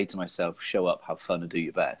I say to myself, show up, have fun, and do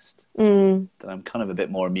your best, then I'm kind of a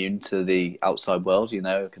bit more immune to the outside world,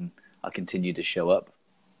 I continue to show up.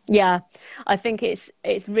 Yeah, I think it's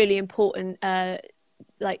really important,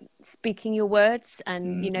 like speaking your words,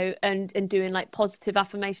 and and doing like positive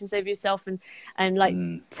affirmations over yourself, and like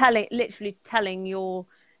literally telling your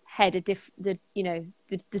head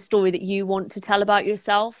the story that you want to tell about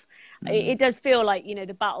yourself. It does feel like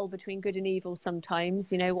the battle between good and evil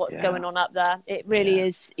sometimes, what's going on up there. It really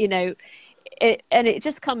is, and it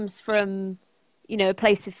just comes from a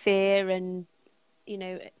place of fear, and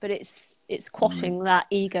but it's quashing that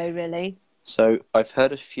ego, really. So I've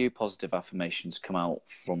heard a few positive affirmations come out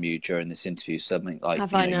from you during this interview. Something like,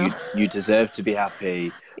 you deserve to be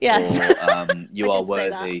happy. Yes. Or you are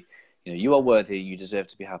worthy. You are worthy. You deserve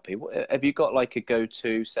to be happy. Have you got like a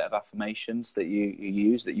go-to set of affirmations that you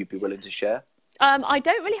use that you'd be willing to share? I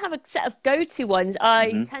don't really have a set of go-to ones.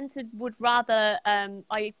 I would rather,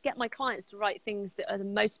 I get my clients to write things that are the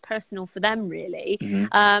most personal for them, really.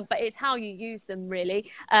 But it's how you use them, really.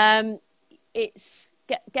 It's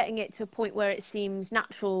getting it to a point where it seems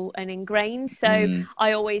natural and ingrained. So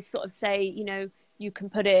I always sort of say, you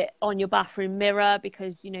can put it on your bathroom mirror,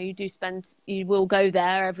 because you will go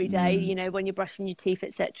there every day, when you're brushing your teeth,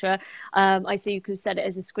 etc. I say you can set it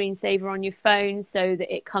as a screensaver on your phone, so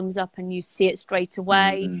that it comes up and you see it straight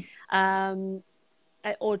away.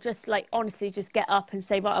 Or just like, honestly, just get up and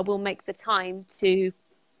say, right, I will make the time to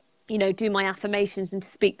do my affirmations and to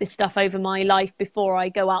speak this stuff over my life before I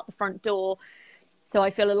go out the front door, so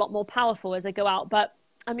I feel a lot more powerful as I go out. But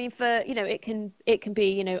I mean, for it can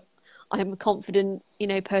be, I'm a confident,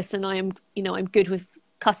 person. I am, I'm good with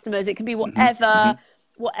customers. It can be whatever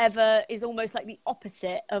whatever is almost like the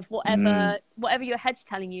opposite of whatever your head's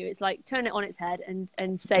telling you. It's like turn it on its head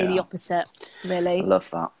and say the opposite, really. I love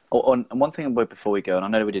that. And one thing before we go, and I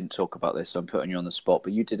know we didn't talk about this, so I'm putting you on the spot,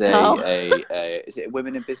 but you did is it a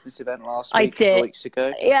Women in Business event last week? I did. A couple weeks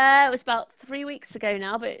ago? Yeah, it was about 3 weeks ago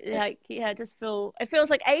now, but it feels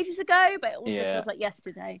like ages ago, but it also feels like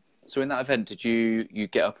yesterday. So in that event, did you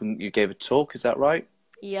get up and you gave a talk? Is that right?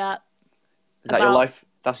 Yeah. Is that your life?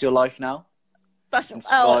 That's your life now? That's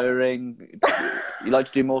inspiring. You like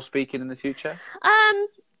to do more speaking in the future?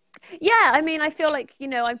 Yeah, I mean, I feel like,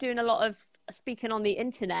 I'm doing a lot of speaking on the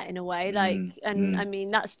internet in a way, I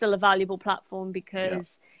mean, that's still a valuable platform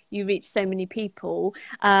because you reach so many people.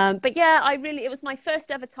 But yeah, it was my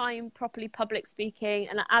first ever time properly public speaking,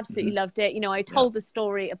 and I absolutely loved it. I told the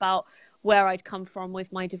story about where I'd come from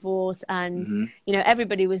with my divorce, and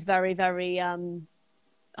everybody was very, very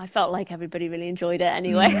I felt like everybody really enjoyed it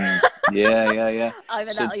anyway. Yeah. I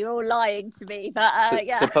mean, you're all lying to me, but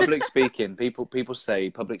So public speaking, people say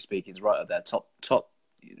public speaking is right at their top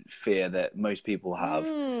fear that most people have.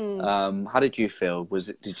 How did you feel?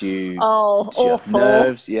 Did you awful. Have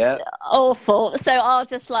nerves? Yeah. Awful. So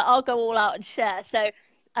I'll go all out and share. So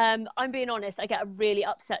I'm being honest, I get a really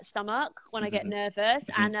upset stomach when I get nervous.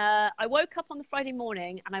 And I woke up on the Friday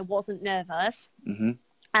morning and I wasn't nervous.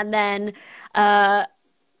 And then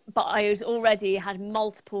but I'd already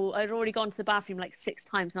gone to the bathroom like 6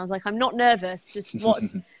 times, and I was like, I'm not nervous, just what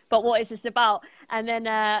is this about? And then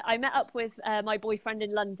I met up with my boyfriend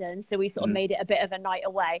in London, so we sort of made it a bit of a night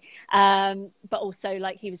away, but also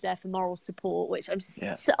like he was there for moral support, which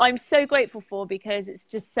I'm so grateful for, because it's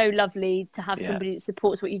just so lovely to have somebody that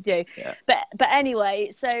supports what you do. But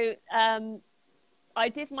anyway, so I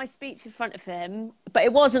did my speech in front of him, but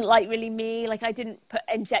it wasn't like really me. Like I didn't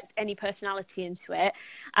inject any personality into it.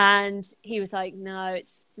 And he was like, no,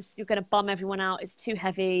 it's just, you're going to bum everyone out. It's too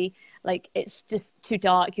heavy. Like it's just too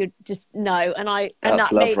dark. You're just no.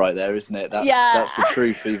 That's love right there, isn't it? That's the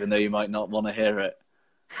truth, even though you might not want to hear it.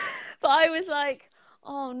 But I was like,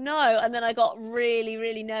 oh no. And then I got really,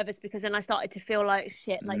 really nervous, because then I started to feel like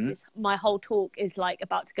shit, like my whole talk is like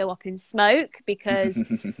about to go up in smoke, because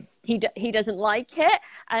he doesn't like it.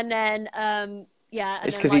 And then,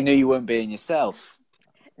 It's because he knew you weren't being yourself.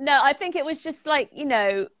 No, I think it was just like,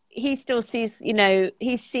 he still sees,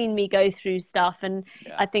 he's seen me go through stuff, and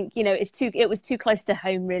I think, it was too close to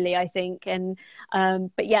home, really, I think. And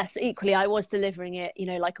but yes, equally I was delivering it,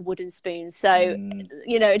 like a wooden spoon. So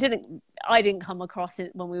I didn't come across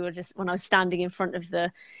it when I was standing in front of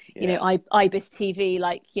the IBIS TV,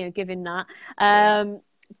 like, giving that.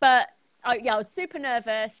 But I was super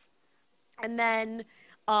nervous, and then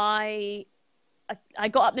I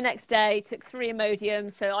got up the next day, took 3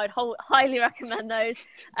 Imodium, so I'd highly recommend those.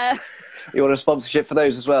 You want a sponsorship for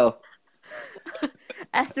those as well?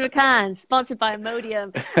 Esther McCann, sponsored by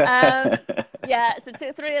Imodium. So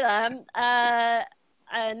took 3 of them,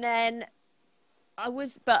 and then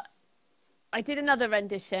I did another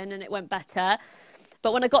rendition, and it went better.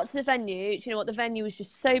 But when I got to the venue, do you know what? The venue was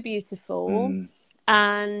just so beautiful,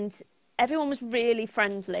 and everyone was really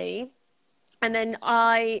friendly. And then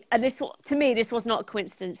to me, this was not a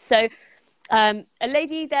coincidence. So a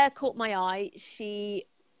lady there caught my eye. She's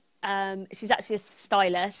actually a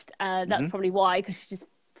stylist. That's probably why, because she just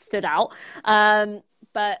stood out.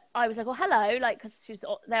 But I was like, oh, hello, like, because she was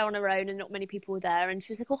there on her own and not many people were there. And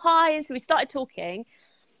she was like, oh, hi. And so we started talking.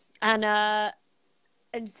 And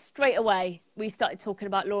straight away, we started talking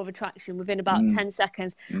about law of attraction within about 10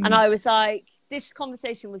 seconds. And I was like, this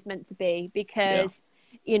conversation was meant to be, because,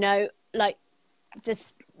 like,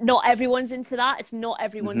 just not everyone's into that. It's not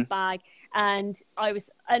everyone's bag. And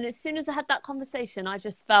as soon as I had that conversation, I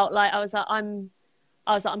just felt like I'm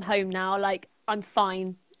home now. Like, I'm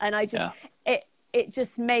fine. And I just, it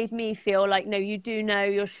just made me feel like, no, you do know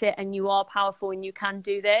your shit, and you are powerful, and you can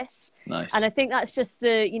do this. Nice. And I think that's just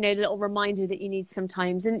the, little reminder that you need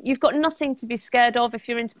sometimes. And you've got nothing to be scared of if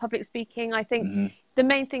you're into public speaking. I think the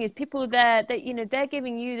main thing is people there that, they're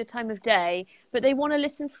giving you the time of day, but they want to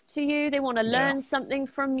listen to you. They want to learn something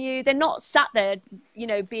from you. They're not sat there,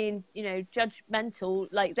 being, judgmental.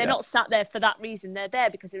 Like, they're not sat there for that reason. They're there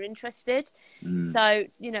because they're interested. So,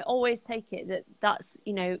 always take it that's,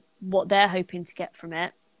 what they're hoping to get from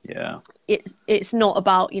it. Yeah. It's not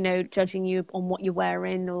about, judging you on what you're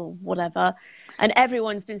wearing or whatever. And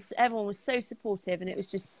everyone was so supportive, and it was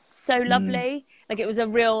just so lovely. Like, it was a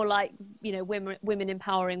real, like, women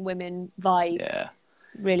empowering women vibe. Yeah.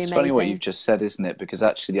 Really amazing. It's funny what you've just said, isn't it? Because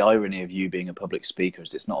actually the irony of you being a public speaker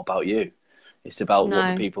is it's not about you. It's about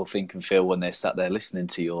what the people think and feel when they're sat there listening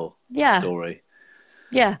to your story.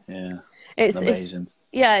 Yeah. Yeah. It's amazing.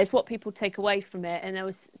 yeah, it's what people take away from it. And there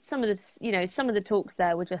was some of the talks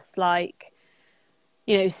there were just like,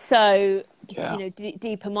 so,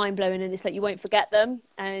 deep and mind blowing. And it's like, you won't forget them.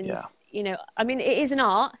 And, I mean, it is an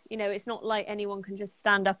art, it's not like anyone can just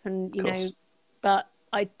stand up and, but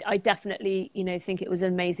I definitely, think it was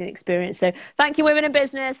an amazing experience. So thank you, Women in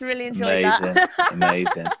Business. I really enjoyed that.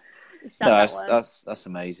 Amazing. No, that's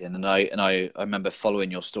amazing. And I remember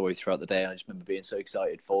following your story throughout the day, and I just remember being so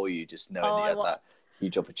excited for you, just knowing that you had that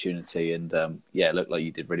huge opportunity. And it looked like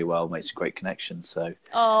you did really well, made some great connections. So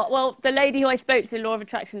well, the lady who I spoke to, Law of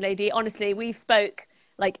Attraction lady, honestly, we've spoke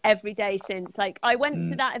like every day since. Like, I went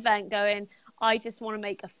to that event going, I just want to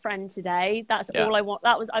make a friend today. That's all I want.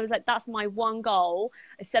 I was like, that's my one goal.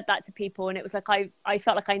 I said that to people, and it was like I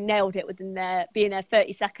felt like I nailed it within being there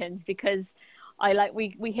 30 seconds, because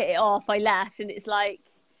we hit it off. I left, and it's like,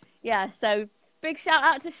 so big shout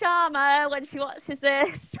out to Sharma when she watches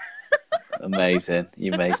this. Amazing.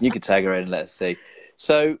 You can tag her in and let us see.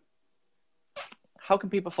 So how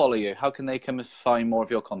can people follow you? How can they come and find more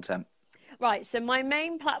of your content? Right, so my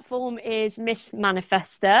main platform is Miss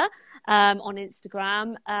Manifester on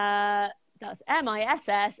Instagram. That's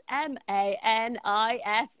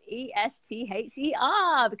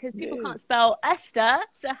MISSMANIFESTHER, because people can't spell Esther,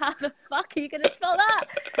 so how the fuck are you going to spell that?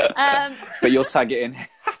 But you'll tag it in.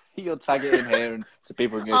 You'll tag it in here, and so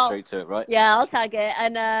people can go straight to it, right? Yeah, I'll tag it,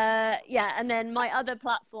 and and then my other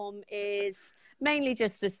platform is mainly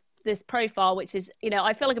just this profile, which is,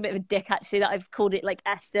 I feel like a bit of a dick actually that I've called it like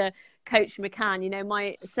Esther Coach McCann.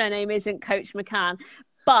 My surname isn't Coach McCann,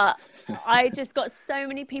 but I just got so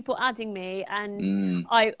many people adding me, and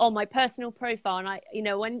I on my personal profile, and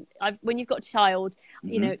when you've got a child,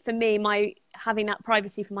 for me, having that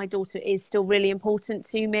privacy for my daughter is still really important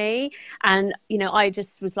to me, and I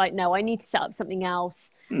just was like, no, I need to set up something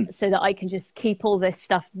else so that I can just keep all this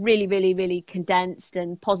stuff really, really, really condensed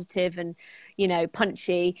and positive and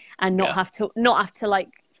punchy, and not have to like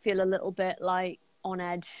feel a little bit like on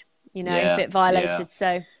edge, a bit violated.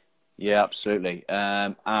 So yeah, absolutely.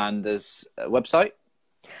 And there's a website?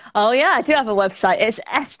 Oh yeah, I do have a website. It's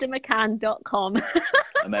esthermccann.com.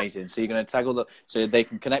 Amazing. So you're going to tag so they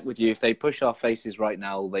can connect with you. If they push our faces right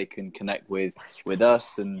now, they can connect with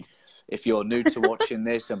us. And if you're new to watching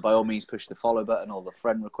this, then by all means push the follow button or the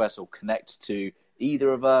friend request, or connect to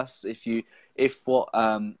either of us. If what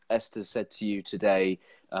Esther said to you today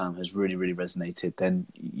has really, really resonated, then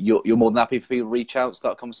you're more than happy for people to reach out,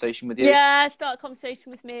 start a conversation with you. Yeah, start a conversation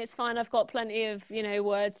with me. It's fine. I've got plenty of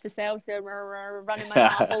words to say. I'm just running my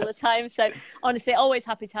mouth all the time. So honestly, always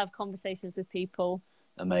happy to have conversations with people.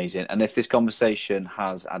 Amazing. And if this conversation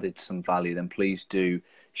has added some value, then please do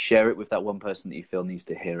share it with that one person that you feel needs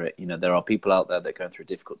to hear it. There are people out there that are going through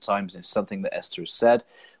difficult times. And if something that Esther has said,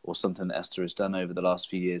 or something that Esther has done over the last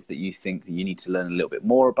few years that you think that you need to learn a little bit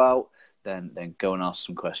more about, then go and ask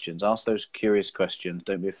some questions. Ask those curious questions.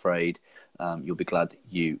 Don't be afraid. You'll be glad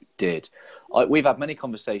you did. We've had many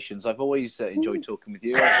conversations. I've always enjoyed talking with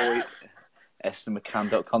you.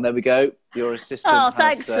 EstherMcCann.com. There we go. Your assistant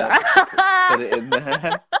thanks. put it in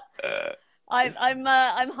there.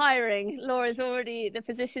 I'm hiring. Laura's already, the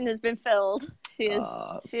position has been filled. She has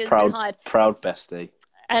been hired. Proud bestie.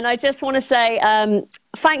 And I just want to say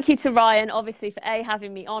thank you to Ryan, obviously, for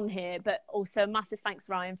having me on here, but also massive thanks,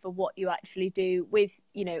 Ryan, for what you actually do with,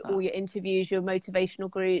 all your interviews, your motivational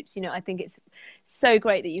groups. I think it's so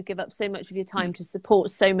great that you give up so much of your time to support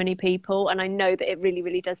so many people. And I know that it really,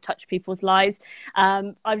 really does touch people's lives.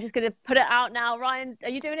 I'm just going to put it out now. Ryan, are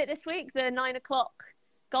you doing it this week? The 9 o'clock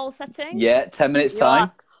goal setting? Yeah, 10 minutes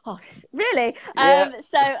time. Oh, really? Yeah.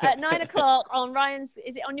 So at 9 o'clock on Ryan's,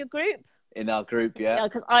 is it on your group? In our group, yeah.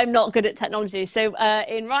 Because I'm not good at technology. So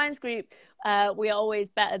in Ryan's group, we are always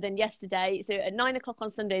better than yesterday. So at 9 o'clock on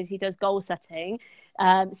Sundays, he does goal setting.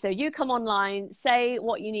 So you come online, say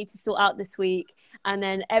what you need to sort out this week, and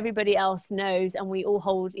then everybody else knows, and we all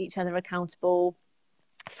hold each other accountable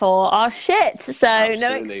for our shit. So absolutely.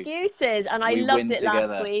 No excuses. And I loved it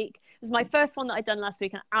last week. It was my first one that I'd done last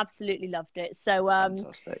week, and I absolutely loved it. So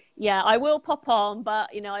yeah, I will pop on,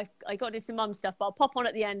 but I got to do some mum stuff, but I'll pop on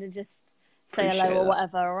at the end and just say hello or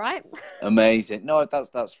whatever. All right. Amazing. No, that's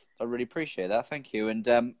I really appreciate that. Thank you. And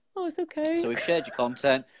it's okay. So we've shared your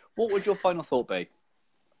content. What would your final thought be?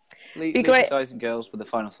 Leave the guys and girls with a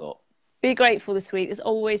final thought. Be grateful this week. There's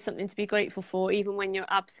always something to be grateful for, even when you're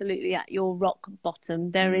absolutely at your rock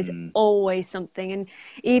bottom. There is always something, and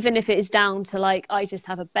even if it is down to like, I just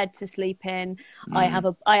have a bed to sleep in, I have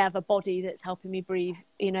a body that's helping me breathe,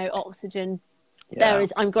 oxygen. Yeah.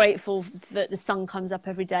 I'm grateful that the sun comes up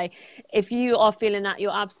every day. If you are feeling at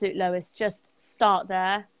your absolute lowest, just start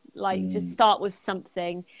there. Like, just start with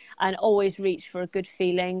something and always reach for a good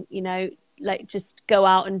feeling, you know, like just go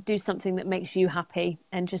out and do something that makes you happy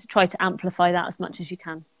and just try to amplify that as much as you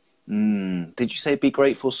can. Did you say be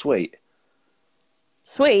grateful, sweet?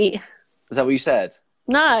 Sweet? Is that what you said?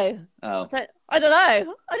 No. Oh. I don't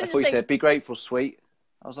know. I thought you said be grateful, sweet.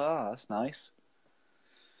 I was like, oh, that's nice.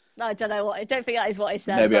 No, I don't know I don't think that is what I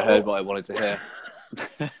said. Maybe I heard what I wanted to hear.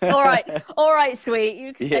 All right, sweet.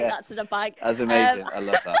 You can take that to the bank. That's amazing. I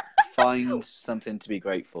love that. Find something to be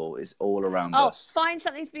grateful. It's all around us. Find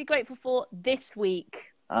something to be grateful for this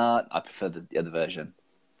week. I prefer the other version.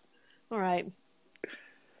 All right.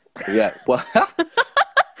 Yeah. Well,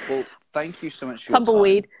 thank you so much for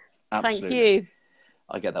Tumbleweed. Your time. Absolutely. Thank you.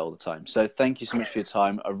 I get that all the time. So thank you so much for your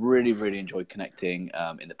time. I really, really enjoyed connecting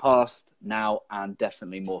in the past, now, and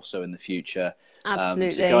definitely more so in the future.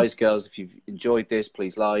 Absolutely. So guys, girls, if you've enjoyed this,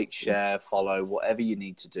 please like, share, follow, whatever you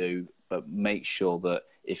need to do. But make sure that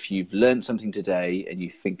if you've learned something today and you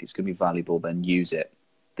think it's going to be valuable, then use it.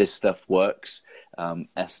 This stuff works.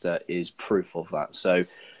 Esther is proof of that. So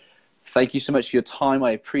thank you so much for your time.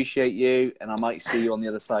 I appreciate you. And I might see you on the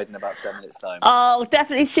other side in about 10 minutes' time. I'll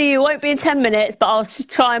definitely see you. Won't be in 10 minutes, but I'll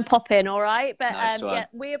try and pop in, all right? But nice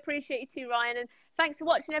we appreciate you too, Ryan. And thanks for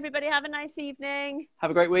watching, everybody. Have a nice evening.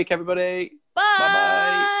 Have a great week, everybody.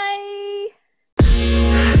 Bye.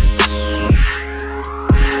 Bye-bye.